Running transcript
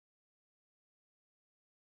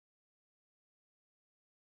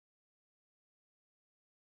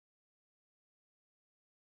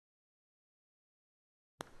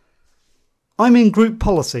I'm in Group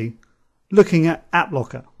Policy, looking at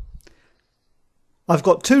Applocker. I've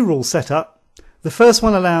got two rules set up. The first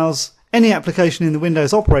one allows any application in the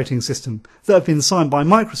Windows operating system that have been signed by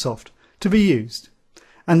Microsoft to be used,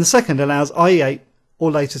 and the second allows IE8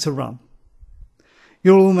 or later to run.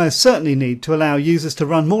 You'll almost certainly need to allow users to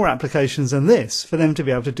run more applications than this for them to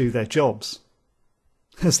be able to do their jobs.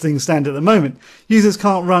 As things stand at the moment, users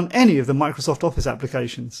can't run any of the Microsoft Office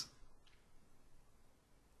applications.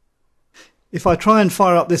 If I try and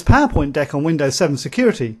fire up this PowerPoint deck on Windows 7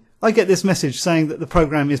 Security, I get this message saying that the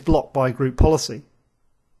program is blocked by Group Policy.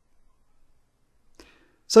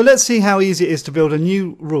 So let's see how easy it is to build a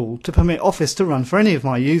new rule to permit Office to run for any of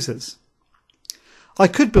my users. I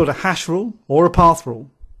could build a hash rule or a path rule.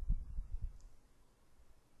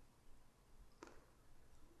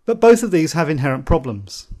 But both of these have inherent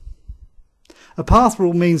problems. A path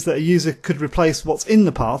rule means that a user could replace what's in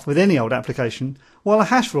the path with any old application, while a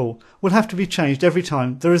hash rule will have to be changed every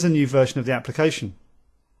time there is a new version of the application.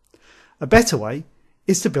 A better way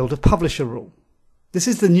is to build a publisher rule. This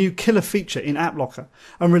is the new killer feature in Applocker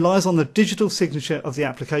and relies on the digital signature of the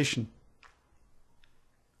application.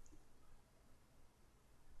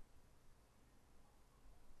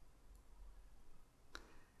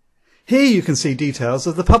 Here you can see details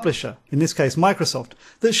of the publisher, in this case Microsoft,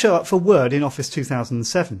 that show up for Word in Office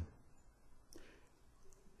 2007.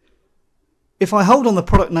 If I hold on the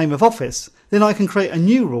product name of Office, then I can create a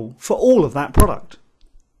new rule for all of that product.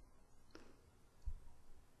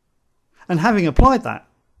 And having applied that,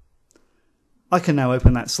 I can now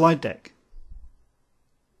open that slide deck.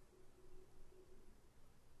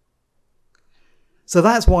 So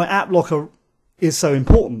that's why Applocker is so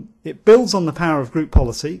important. It builds on the power of Group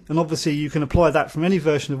Policy, and obviously you can apply that from any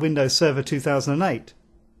version of Windows Server 2008.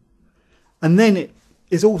 And then it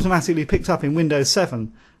is automatically picked up in Windows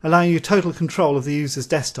 7, allowing you total control of the user's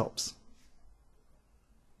desktops.